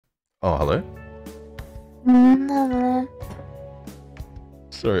Oh, hello? Hello.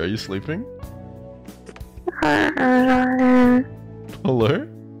 Sorry, are you sleeping? Uh, Hello?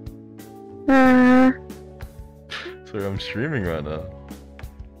 uh, Sorry, I'm streaming right now.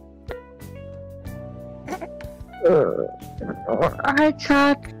 Hi,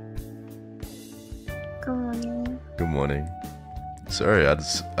 Chad. Good morning. Good morning. Sorry, I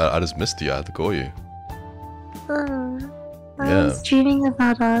just missed you. I had to call you. I Yeah. was dreaming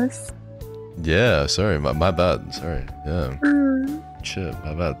about us. Yeah, sorry, my bad. Sorry. Yeah. Shit,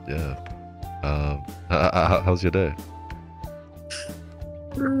 my bad. Yeah. How's your day?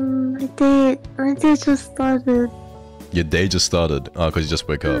 My day just started. Your day just started. Oh, because you just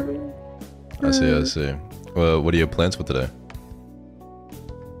wake up. I see. Well, what are your plans for today?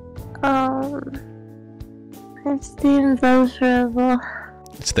 I stay in bed forever.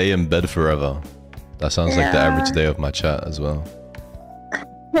 Stay in bed forever. That sounds like the average day of my chat as well.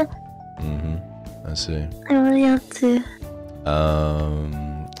 I see. What are you up to?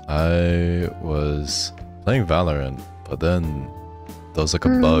 I was playing Valorant, but then there was like a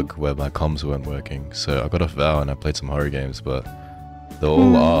bug where my comms weren't working, so I got off Val and I played some horror games, but they're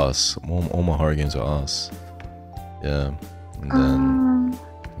all arse. All my horror games are arse. Yeah, and then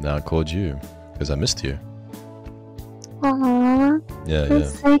now I called you because I missed you. Aww. Yeah,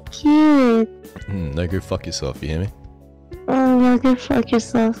 That's so cute. No, go fuck yourself. You hear me? Oh, yeah, go fuck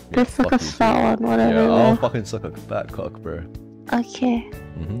yourself. Go suck a fat one, whatever. Yeah, I'll fucking suck a fat cock, bro. Okay.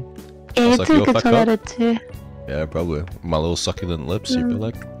 I'll Yeah, suck you your can fat try cock? that too. Yeah, probably. My little succulent lips, you feel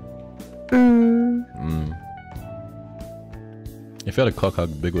like? If you had a cock, how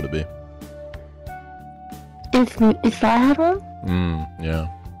big would it be? If I had one? Yeah.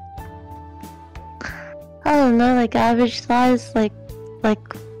 I don't know, like average size, like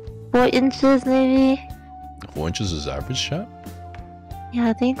 4 inches maybe. 4 inches is average, chat? Yeah,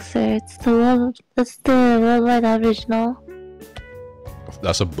 I think so. It's the worldwide average now.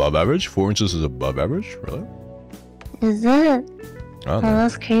 That's above average? 4 inches is above average? Really? Is it? I don't Oh, know.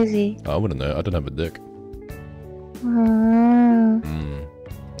 that's crazy. I wouldn't know. I don't have a dick.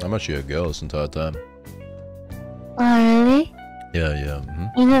 I'm actually a girl this entire time. Oh, really? Yeah.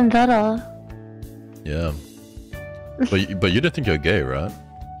 Even better. Yeah. But you don't think you're gay, right?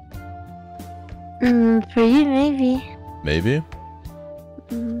 For you, maybe. Maybe?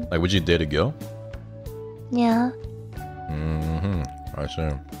 Like, would you date a girl? Yeah. I see.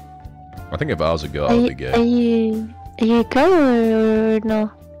 I think if I was a girl, I would be gay. Are you a girl or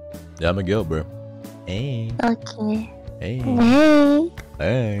no? Yeah, I'm a girl, bro. Hey. Okay. Hey. Hey.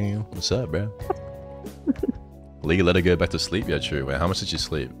 Hey. What's up, bro? Lee, let her go back to sleep? Yeah, true. Wait, how much did you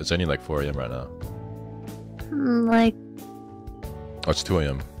sleep? It's only like 4 a.m. right now. Like Oh, it's 2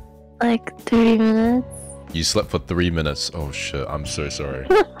 a.m. 3 minutes. You slept for 3 minutes. Oh shit, I'm so sorry.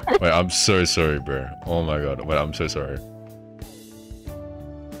 Wait, I'm so sorry, bro. Oh my god. Wait, I'm so sorry.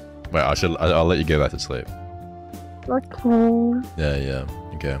 Wait, I'll let you go back to sleep. Okay. Yeah.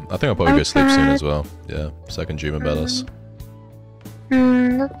 Okay. I think I'll probably go sleep soon as well. Yeah, so I can dream about us.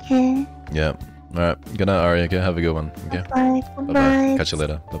 Okay. Yeah. Alright. Good night, Arii. Okay, have a good one. Okay. Bye. Bye-bye. Catch you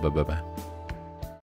later. Bye-bye.